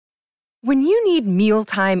When you need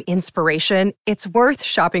mealtime inspiration, it's worth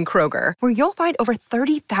shopping Kroger, where you'll find over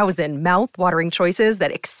 30,000 mouth-watering choices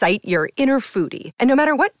that excite your inner foodie. And no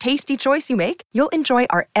matter what tasty choice you make, you'll enjoy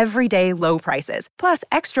our everyday low prices, plus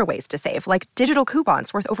extra ways to save, like digital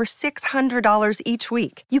coupons worth over $600 each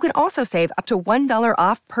week. You can also save up to $1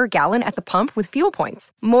 off per gallon at the pump with fuel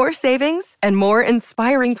points. More savings and more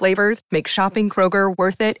inspiring flavors make shopping Kroger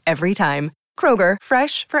worth it every time. Kroger,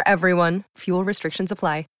 fresh for everyone. Fuel restrictions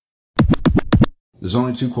apply. There's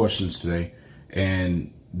only 2 questions today,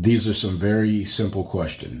 and these are some very simple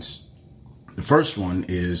questions. The first one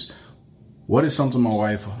is, what is something my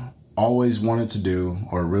wife always wanted to do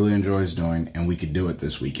or really enjoys doing, and we could do it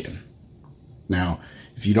this weekend? Now,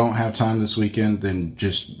 if you don't have time this weekend, then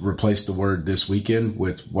just replace the word this weekend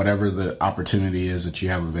with whatever the opportunity is that you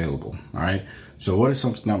have available. All right. So what is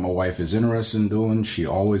something that my wife is interested in doing, she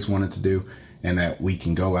always wanted to do, and that we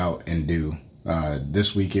can go out and do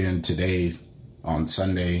this weekend, today, on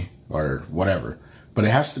Sunday, or whatever. But it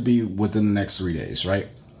has to be within the next 3 days, right?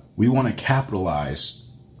 We want to capitalize.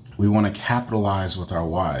 We want to capitalize with our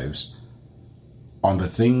wives on the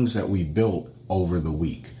things that we built over the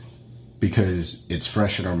week, because it's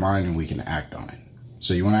fresh in our mind and we can act on it.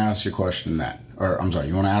 So you want to ask your question you want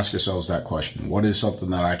to ask yourselves that question. What is something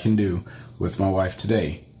that I can do with my wife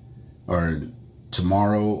today or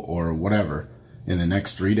tomorrow or whatever in the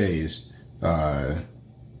next 3 days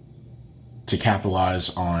to capitalize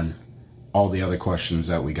on all the other questions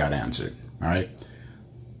that we got answered? All right.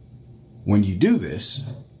 When you do this,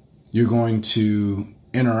 you're going to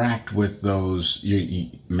interact with those. You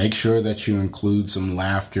make sure that you include some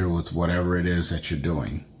laughter with whatever it is that you're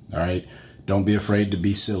doing. All right. Don't be afraid to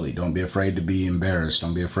be silly. Don't be afraid to be embarrassed.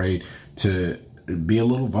 Don't be afraid to be a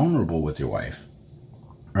little vulnerable with your wife.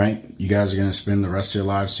 Right. You guys are going to spend the rest of your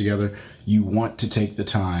lives together. You want to take the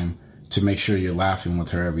time to make sure you're laughing with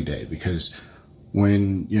her every day, because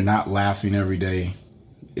when you're not laughing every day,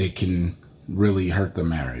 it can really hurt the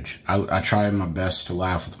marriage. I try my best to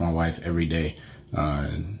laugh with my wife every day.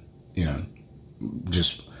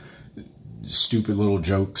 Just stupid little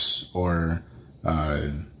jokes, or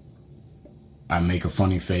I make a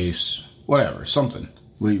funny face, whatever, something.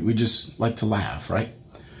 We just like to laugh, right?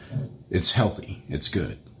 It's healthy. It's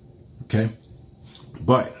good. Okay.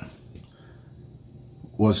 But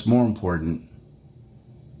what's more important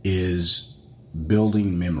is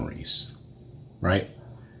building memories, right?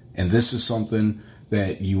 And this is something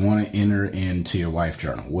that you want to enter into your wife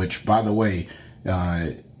journal, which, by the way,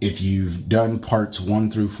 if you've done parts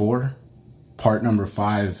 1 through 4, part number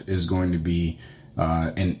 5 is going to be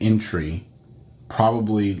an entry,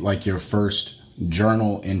 probably like your first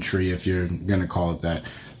journal entry, if you're going to call it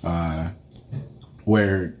that,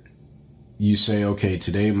 where you say, okay,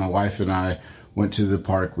 today my wife and I went to the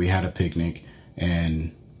park, we had a picnic,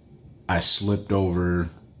 and I slipped over,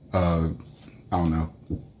 I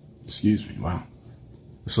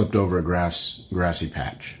slipped over a grassy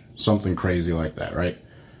patch, something crazy like that, right?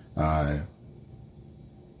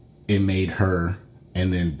 It made her,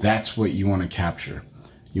 and then that's what you want to capture.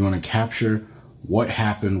 You want to capture what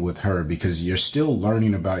happened with her, because you're still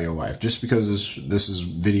learning about your wife. Just because this is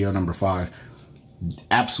video number 5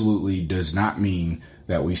 absolutely does not mean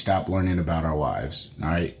that we stop learning about our wives. All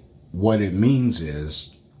right. What it means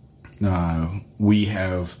is we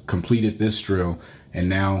have completed this drill, and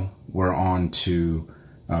now we're on to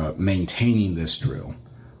maintaining this drill,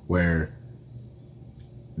 where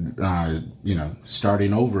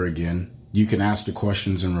starting over again. You can ask the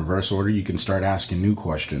questions in reverse order. You can start asking new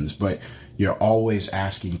questions, but you're always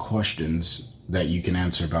asking questions that you can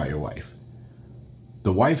answer about your wife.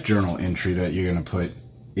 The wife journal entry that you're going to put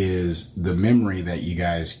is the memory that you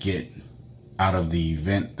guys get out of the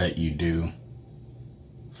event that you do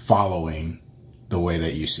following the way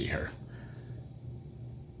that you see her.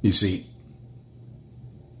 You see,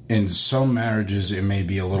 in some marriages, it may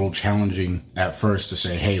be a little challenging at first to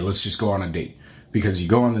say, hey, let's just go on a date. Because you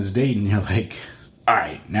go on this date and you're like, all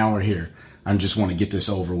right, now we're here. I just want to get this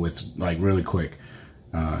over with, like, really quick.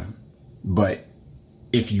 But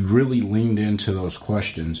if you really leaned into those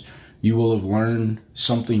questions, you will have learned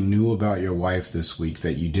something new about your wife this week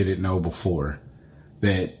that you didn't know before,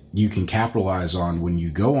 that you can capitalize on when you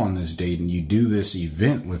go on this date and you do this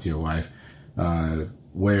event with your wife,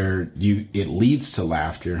 where it leads to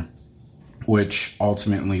laughter, which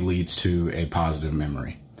ultimately leads to a positive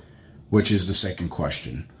memory, which is the second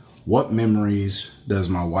question. What memories does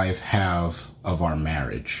my wife have of our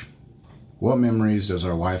marriage? What memories does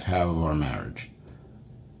our wife have of our marriage?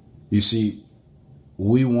 You see,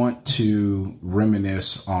 we want to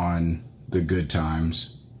reminisce on the good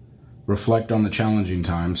times, reflect on the challenging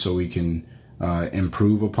times so we can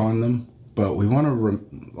improve upon them, but we want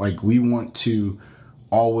to we want to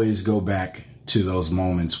always go back to those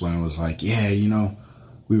moments when it was like, yeah,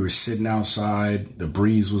 we were sitting outside, the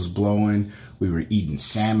breeze was blowing, we were eating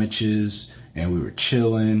sandwiches, and we were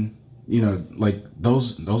chilling.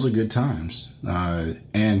 Those are good times.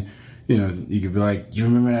 And you could be like, you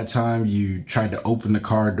remember that time you tried to open the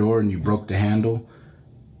car door and you broke the handle?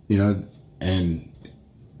 And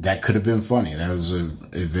that could have been funny. That was an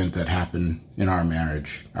event that happened in our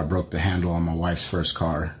marriage. I broke the handle on my wife's first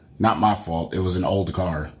car. Not my fault. It was an old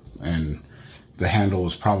car, and the handle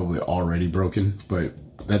was probably already broken, but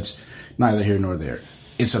that's neither here nor there.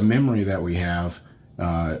 It's a memory that we have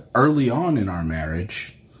early on in our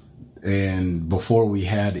marriage, and before we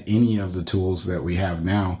had any of the tools that we have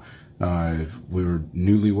now. We were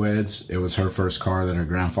newlyweds. It was her first car that her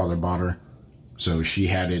grandfather bought her, so she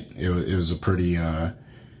had it. It was a pretty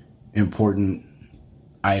important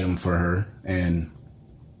item for her, and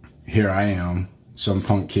here I am, some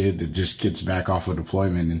punk kid that just gets back off of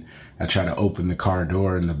deployment, and I try to open the car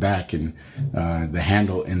door in the back, and the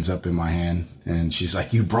handle ends up in my hand, and she's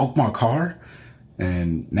like, "You broke my car?"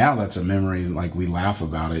 And now that's a memory, we laugh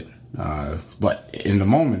about it, but in the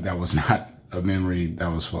moment that was not a memory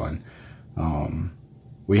that was fun.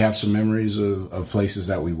 We have some memories of places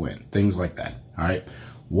that we went, things like that. All right.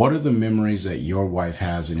 What are the memories that your wife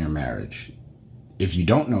has in your marriage? If you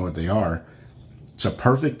don't know what they are, it's a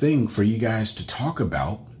perfect thing for you guys to talk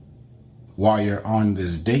about while you're on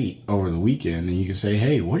this date over the weekend. And you can say,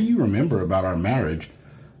 hey, what do you remember about our marriage?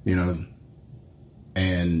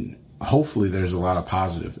 And hopefully there's a lot of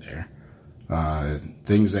positive there.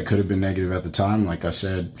 Things that could have been negative at the time. Like I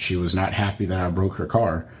said, she was not happy that I broke her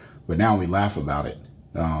car, but now we laugh about it,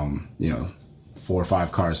 4 or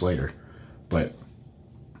 5 cars later. But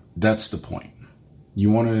that's the point.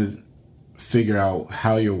 You want to figure out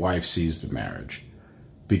how your wife sees the marriage,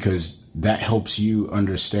 because that helps you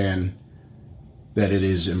understand that it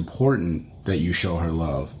is important that you show her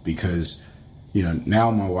love. Because,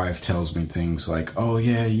 now my wife tells me things like, oh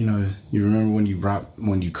yeah, you remember when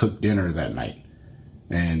you cooked dinner that night?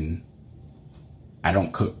 And I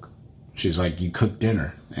don't cook. She's like, you cooked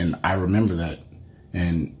dinner. And I remember that.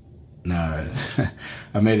 And I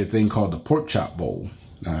made a thing called the pork chop bowl.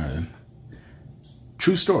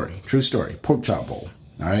 True story, pork chop bowl.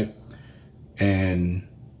 All right. And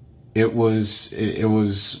it's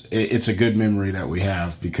a good memory that we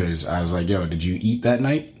have, because I was like, yo, did you eat that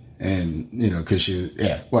night? And, cause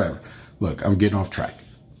whatever. Look, I'm getting off track.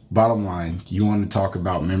 Bottom line, you want to talk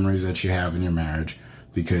about memories that you have in your marriage,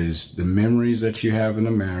 because the memories that you have in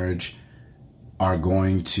a marriage are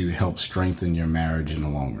going to help strengthen your marriage in the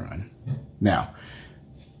long run. Now,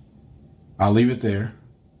 I'll leave it there.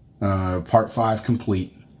 Part 5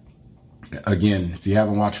 complete. Again, if you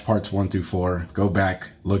haven't watched parts 1 through 4, go back,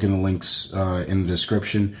 look in the links in the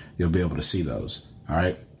description. You'll be able to see those. All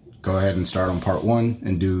right. Go ahead and start on part 1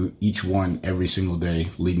 and do each one every single day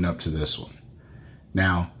leading up to this one.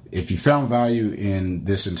 Now, if you found value in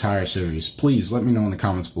this entire series, please let me know in the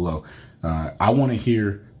comments below. I want to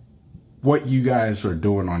hear what you guys are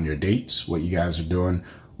doing on your dates, what you guys are doing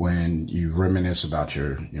when you reminisce about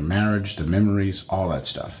your marriage, the memories, all that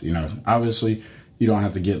stuff. Obviously you don't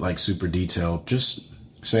have to get super detailed. Just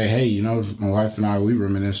say, hey, my wife and I, we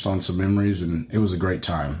reminisced on some memories and it was a great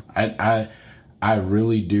time. I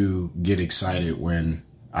really do get excited when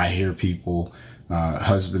I hear people,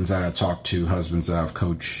 husbands that I talk to, husbands that I've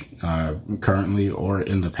coached currently or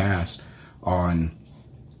in the past, on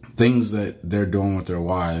things that they're doing with their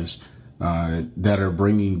wives that are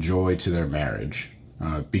bringing joy to their marriage,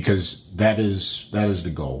 because that is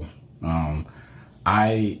the goal.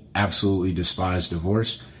 I absolutely despise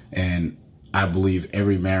divorce, and I believe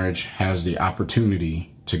every marriage has the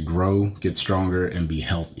opportunity to grow, get stronger, and be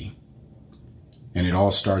healthy. And it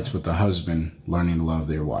all starts with the husband learning to love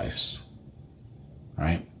their wives. All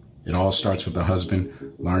right? It all starts with the husband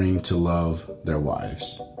learning to love their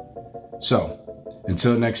wives. So,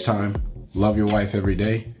 until next time, love your wife every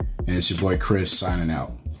day. And it's your boy Chris signing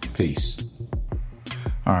out. Peace.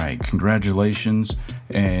 All right, congratulations.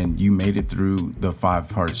 And you made it through the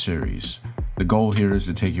 5-part series. The goal here is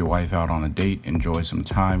to take your wife out on a date, enjoy some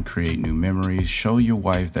time, create new memories, show your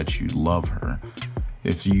wife that you love her.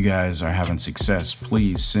 If you guys are having success,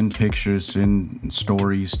 please send pictures, send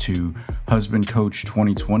stories to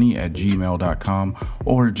husbandcoach2020@gmail.com,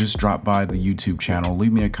 or just drop by the YouTube channel.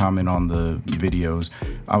 Leave me a comment on the videos.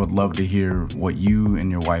 I would love to hear what you and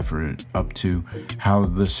your wife are up to, how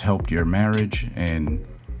this helped your marriage. And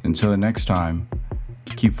until the next time,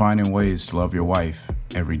 keep finding ways to love your wife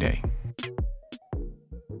every day.